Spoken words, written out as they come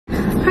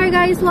Alright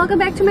guys, welcome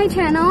back to my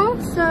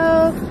channel. So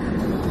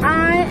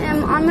I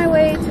am on my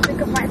way to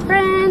pick up my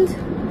friend.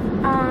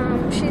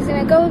 She's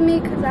gonna go with me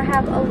because I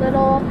have a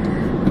little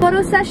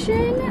photo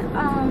session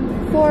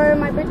for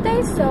my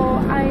birthday. So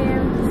I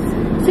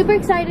am super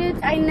excited.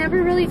 I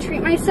never really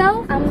treat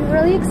myself. I'm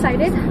really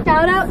excited.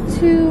 Shout out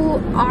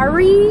to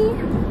Ari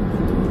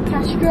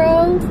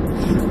Castro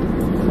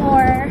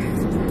for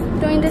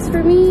doing this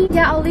for me.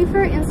 Yeah, I'll leave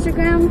her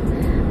Instagram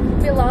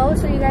below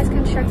so you guys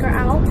can check her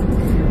out.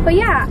 But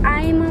yeah,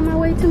 I'm on my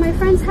way to my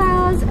friend's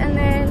house and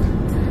then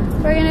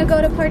we're gonna go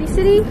to Party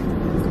City.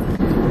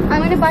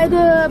 I'm gonna buy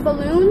the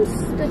balloons,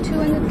 the 2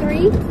 and the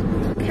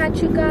 3.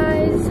 Catch you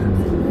guys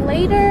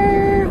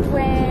later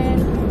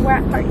when we're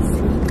at Party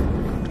City.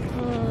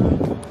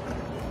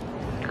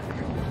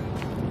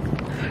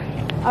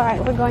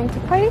 Alright, we're going to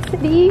Party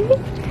City.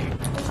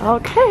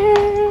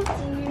 Okay.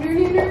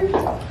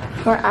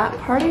 We're at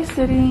Party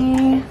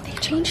City. They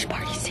changed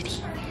Party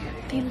City.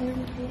 They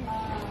literally did.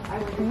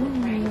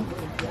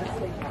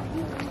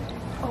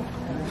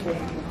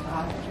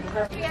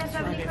 Do you guys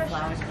have any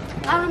questions?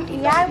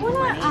 Yeah, I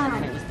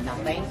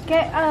wanna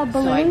get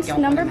balloons,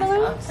 number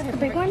balloons, the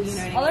big ones.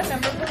 All our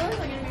number balloons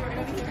are gonna be right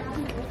over here.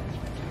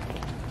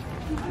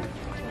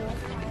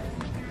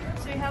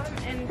 So you have them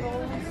in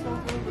gold,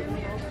 silver,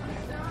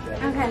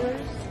 and Okay,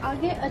 I'll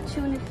get a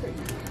 2 and a 3.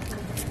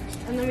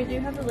 and then we do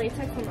have the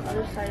latex on the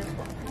other side as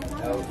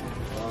well.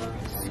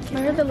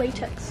 Where are the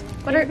latex?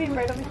 What are being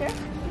right over here?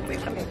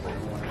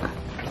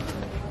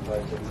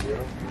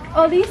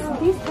 Oh, these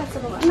types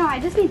of balloons. No, I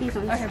just need these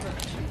ones. Okay,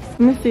 Let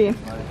me see.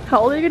 How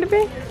old are you gonna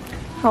be?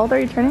 How old are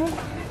you turning?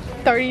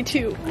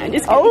 32. I'm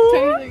just kidding.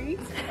 Oh. 33.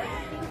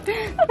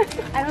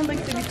 I don't look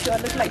 32. I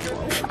look like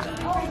 12.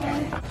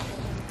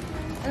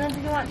 And then do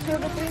you want 2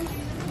 of the 3?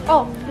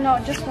 Oh no,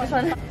 just one.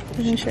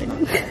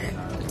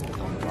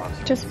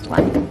 Just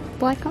black.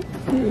 Black one?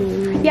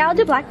 Yeah, I'll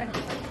do black.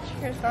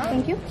 Here's that.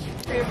 Thank you.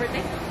 For your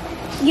birthday?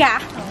 Yeah,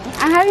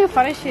 I'm having a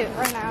photo shoot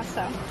right now,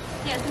 so.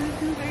 Yeah, so we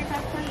can very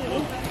fast for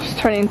you. She's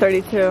turning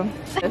 32.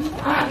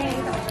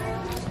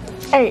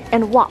 Hey,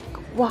 and walk.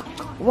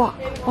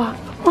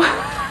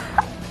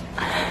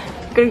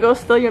 Gonna go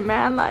steal your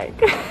man, like.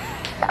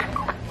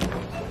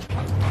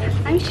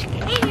 I'm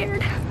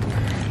scared.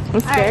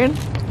 I'm scared.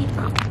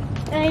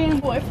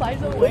 And boy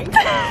flies away.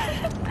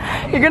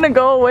 You're gonna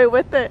go away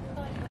with it.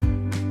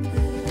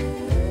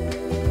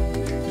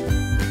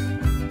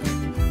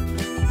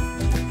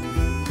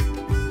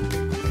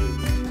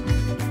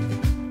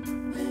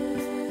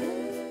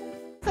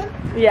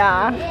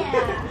 Yeah.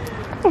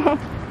 Well,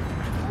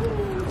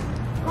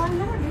 I've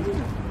never been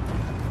here.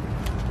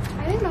 I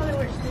didn't know there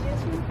were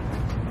studios here.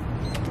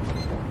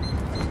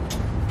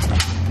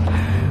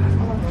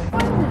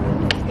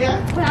 Yeah.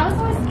 But I was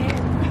always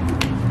scared.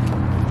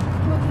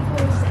 What people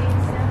were saying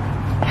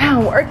stuff. Yeah,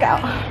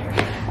 workout.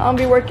 I'll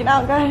be working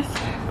out, guys.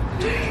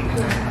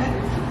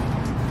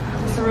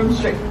 Just the room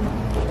straight.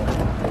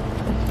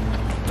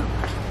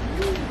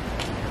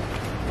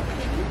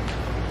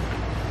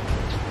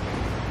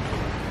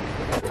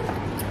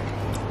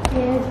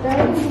 Yeah, it's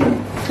better.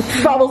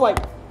 I was like,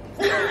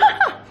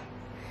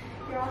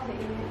 You're all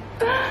hating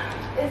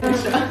it.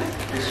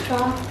 It's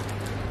straw.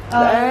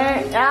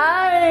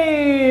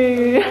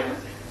 hey.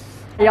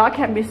 Y'all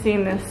can't be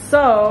seeing this,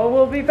 so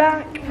we'll be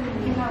back.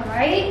 You know,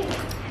 right?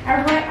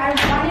 I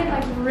wanted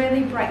like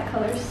really bright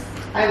colors.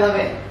 I love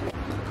it.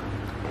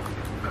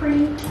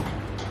 Cream.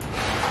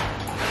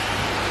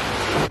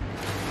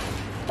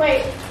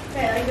 Wait,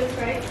 like this,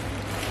 right?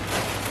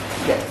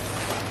 Yes.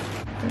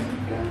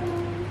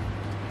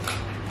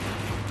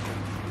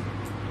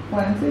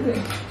 1, 2, 3.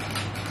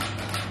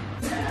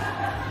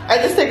 I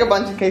just take a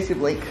bunch in case you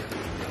blink.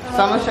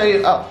 So I'm gonna show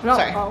you. Oh, No,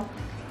 sorry. oh.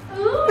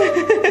 Ooh.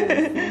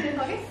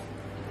 Focus?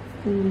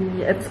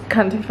 Yeah, it's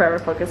gonna take forever.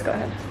 Focus. Go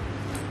ahead.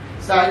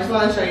 So I just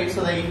want to show you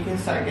so that you can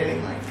start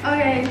getting like.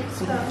 Okay,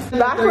 so.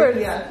 Backwards.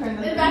 Yeah. Turn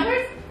Is the it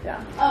backwards?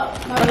 Yeah. Oh,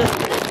 no.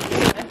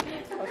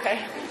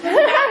 Okay.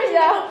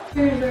 Yeah.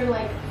 They're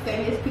like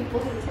famous people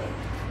who say,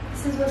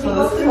 this is what So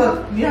people this is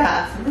what.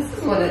 Yeah. So this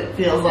is what it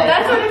feels like.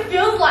 That's what it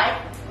feels like.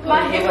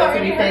 My hip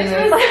already hurts.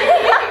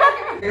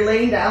 You're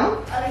laying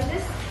down. Like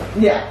this?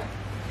 Yeah.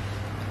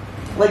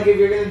 Like if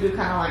you're gonna do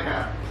kind of like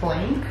a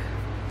plank.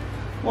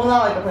 Well,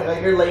 not like a plank.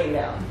 Like you're laying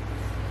down.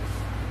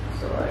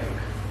 So like.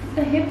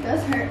 The hip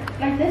does hurt.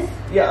 Like this?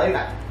 Yeah, like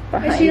that.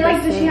 Is she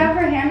like, does she have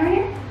her hand right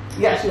here?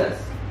 Yeah, she does.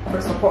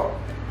 For support.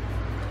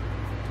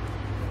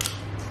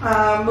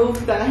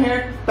 Move the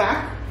hair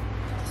back.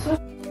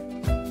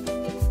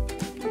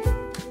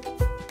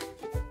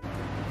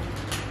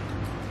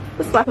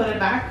 Just left. Put it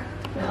back.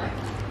 And like.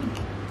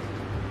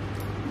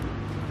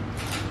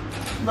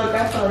 Look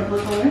up, so like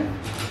look away.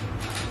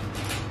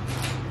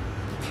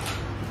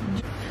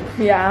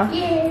 Yeah.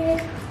 Yeah.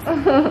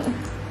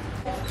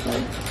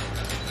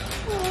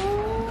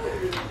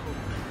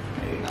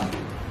 There you go.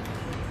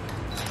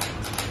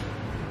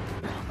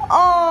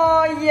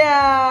 Oh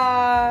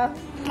yeah.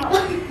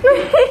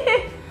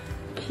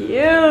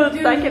 Cute.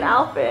 Second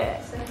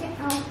outfit. Second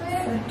outfit.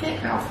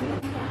 Second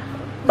outfit.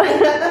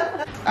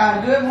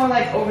 Do it more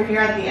like over here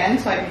at the end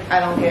so I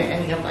don't get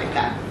any of like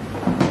that.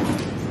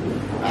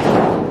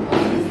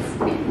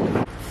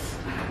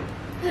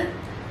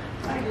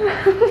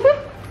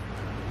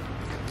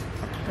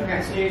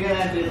 Okay, so you're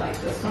gonna do like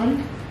this one,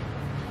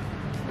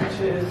 which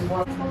is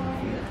one.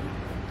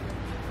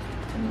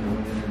 And then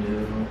we're gonna do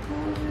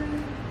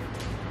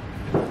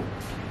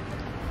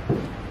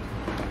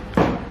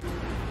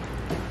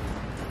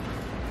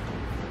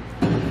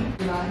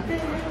like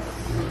this.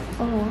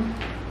 Oh.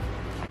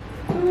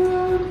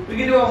 We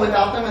can do it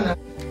without them and then.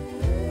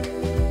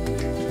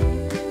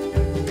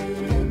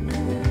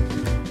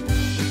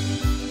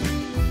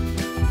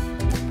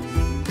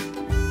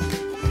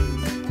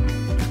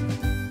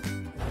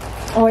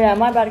 Oh yeah,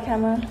 my bad,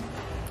 camera.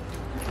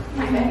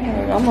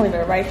 Okay, I'm gonna leave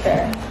it right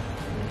there.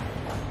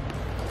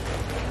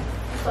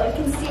 So I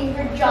can see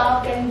your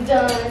job getting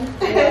done.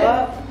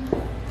 Yep.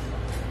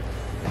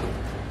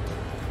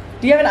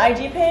 Do you have an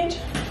IG page?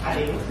 I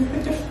do.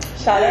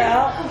 Shout it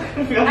out.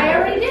 I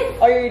already did.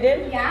 Oh, you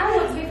did? Yeah,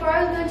 once before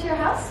I was going to your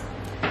house.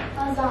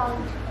 I was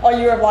Oh,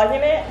 you were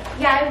vlogging it?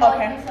 yeah, I vlogged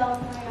Okay. myself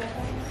when I got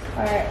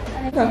there.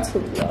 Alright. Not too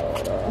low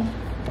though.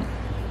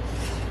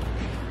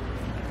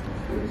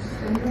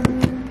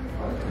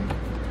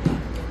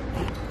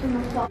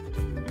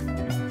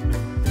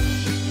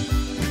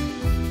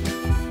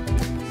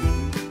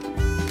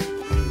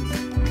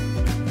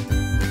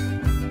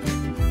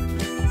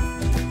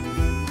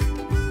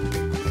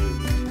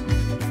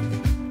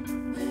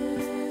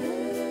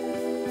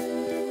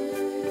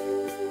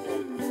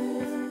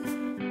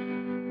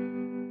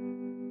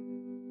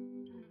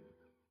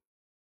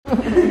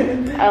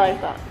 I like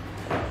that.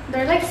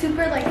 They're like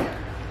super like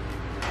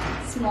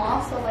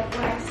small, so like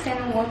when I stand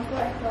on one foot,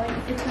 I feel like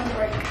it's gonna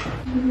break.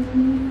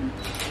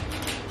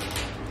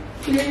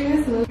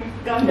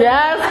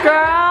 Yes,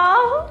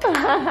 girl.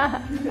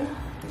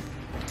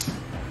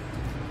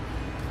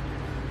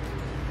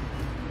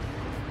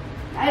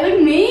 I look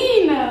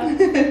mean.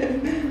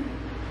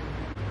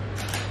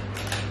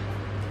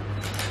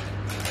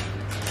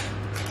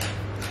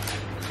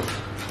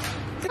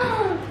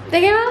 They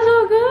came out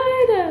so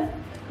good.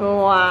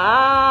 Wow.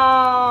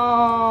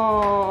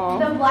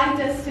 The black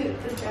just suit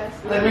the dress.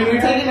 Like when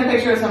you're taking a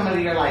picture of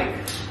somebody, you're like,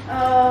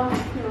 Oh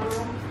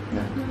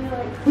no.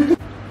 Like,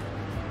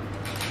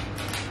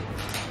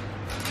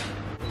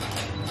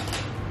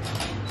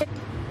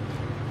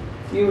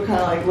 you were kind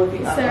of like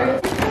looking up. Sorry.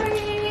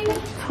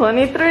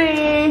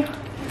 23. And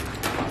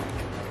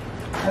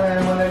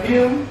then one of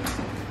you.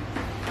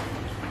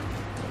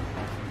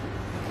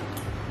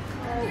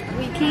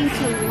 We came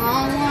to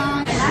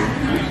Wawa.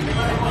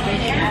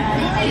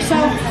 So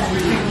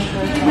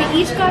we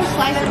each got a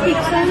slice of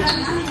pizza,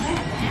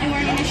 and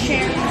we're gonna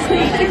share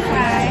steak and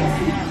fries,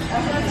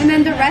 and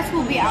then the rest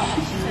will be out.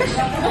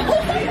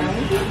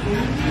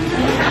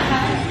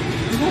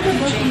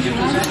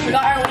 We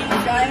got our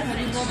wings, guys.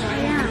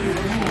 Yeah.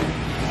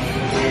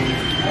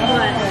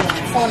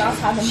 Someone else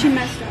had them. She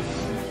messed up.